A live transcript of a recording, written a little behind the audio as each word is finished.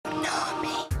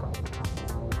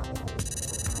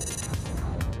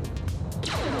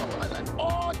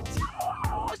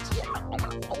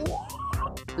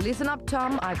Listen up,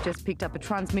 Tom. I've just picked up a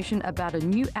transmission about a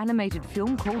new animated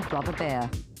film called Brother Bear.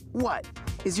 What?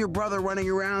 Is your brother running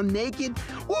around naked?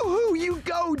 Woohoo, you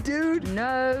go, dude!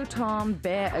 No, Tom,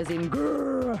 bear as in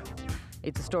grrr.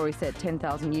 It's a story set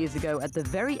 10,000 years ago at the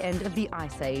very end of the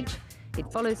Ice Age.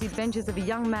 It follows the adventures of a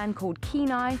young man called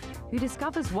Kenai who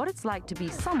discovers what it's like to be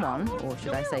someone, or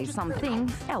should I say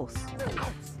something, else.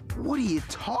 What are you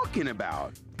talking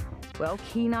about? Well,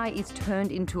 Kenai is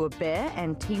turned into a bear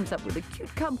and teams up with a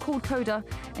cute cub called Coda,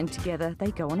 and together they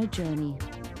go on a journey.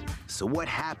 So what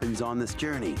happens on this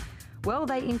journey? Well,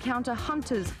 they encounter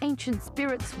hunters, ancient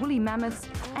spirits, woolly mammoths,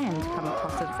 and come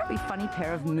across a very funny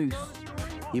pair of moose.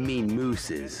 You mean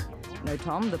mooses? No,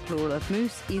 Tom, the plural of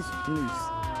moose is moose.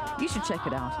 You should check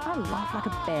it out. I laugh like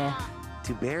a bear.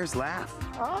 Do bears laugh?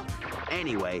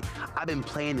 Anyway, I've been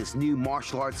playing this new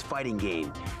martial arts fighting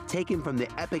game, taken from the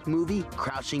epic movie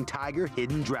Grouching Tiger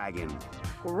Hidden Dragon.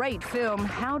 Great film.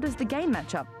 How does the game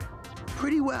match up?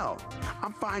 Pretty well.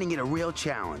 I'm finding it a real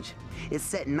challenge. It's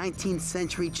set in 19th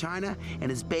century China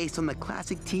and is based on the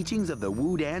classic teachings of the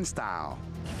Wu-Dan style.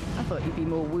 I thought you'd be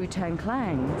more Wu-Tang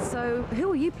Clan. So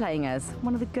who are you playing as?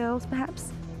 One of the girls,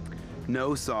 perhaps?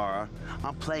 No, Sara.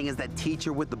 I'm playing as that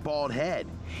teacher with the bald head.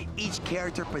 Each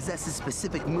character possesses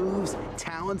specific moves,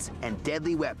 talents, and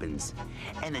deadly weapons.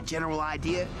 And the general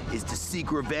idea is to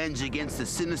seek revenge against the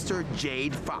sinister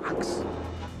Jade Fox.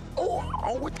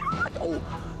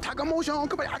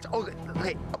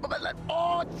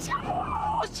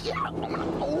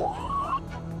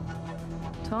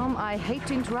 Tom, I hate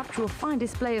to interrupt your fine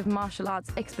display of martial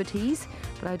arts expertise,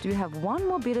 but I do have one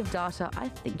more bit of data I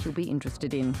think you'll be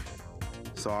interested in.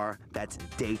 Sara, that's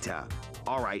data.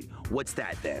 All right, what's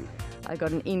that then? I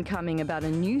got an incoming about a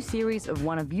new series of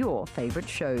one of your favorite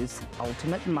shows,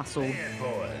 Ultimate Muscle.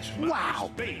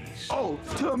 Wow!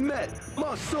 Ultimate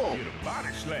Muscle!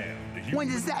 When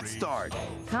does that start?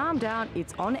 Calm down,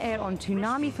 it's on air on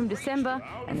Toonami from December,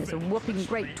 and there's a whopping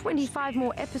great 25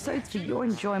 more episodes for your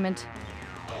enjoyment.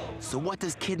 So what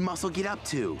does Kid Muscle get up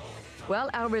to?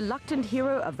 Well, our reluctant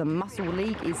hero of the Muscle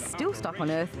League is still stuck on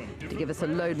Earth to give us a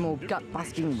load more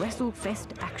gut-busting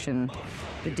wrestle-fest action.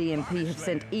 The DMP have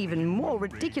sent even more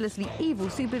ridiculously evil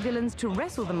supervillains to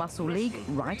wrestle the Muscle League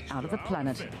right out of the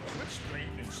planet.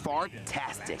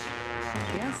 Fartastic.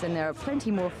 Yes, and there are plenty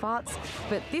more farts,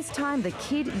 but this time the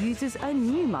kid uses a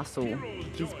new muscle,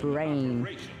 his brain.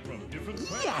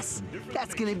 Yes!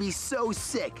 That's gonna be so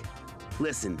sick!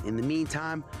 Listen, in the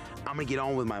meantime, I'm gonna get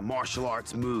on with my martial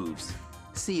arts moves.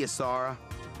 See ya, Sara.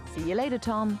 See you later,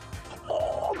 Tom.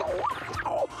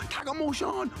 Tiger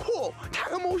motion!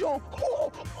 Tiger motion!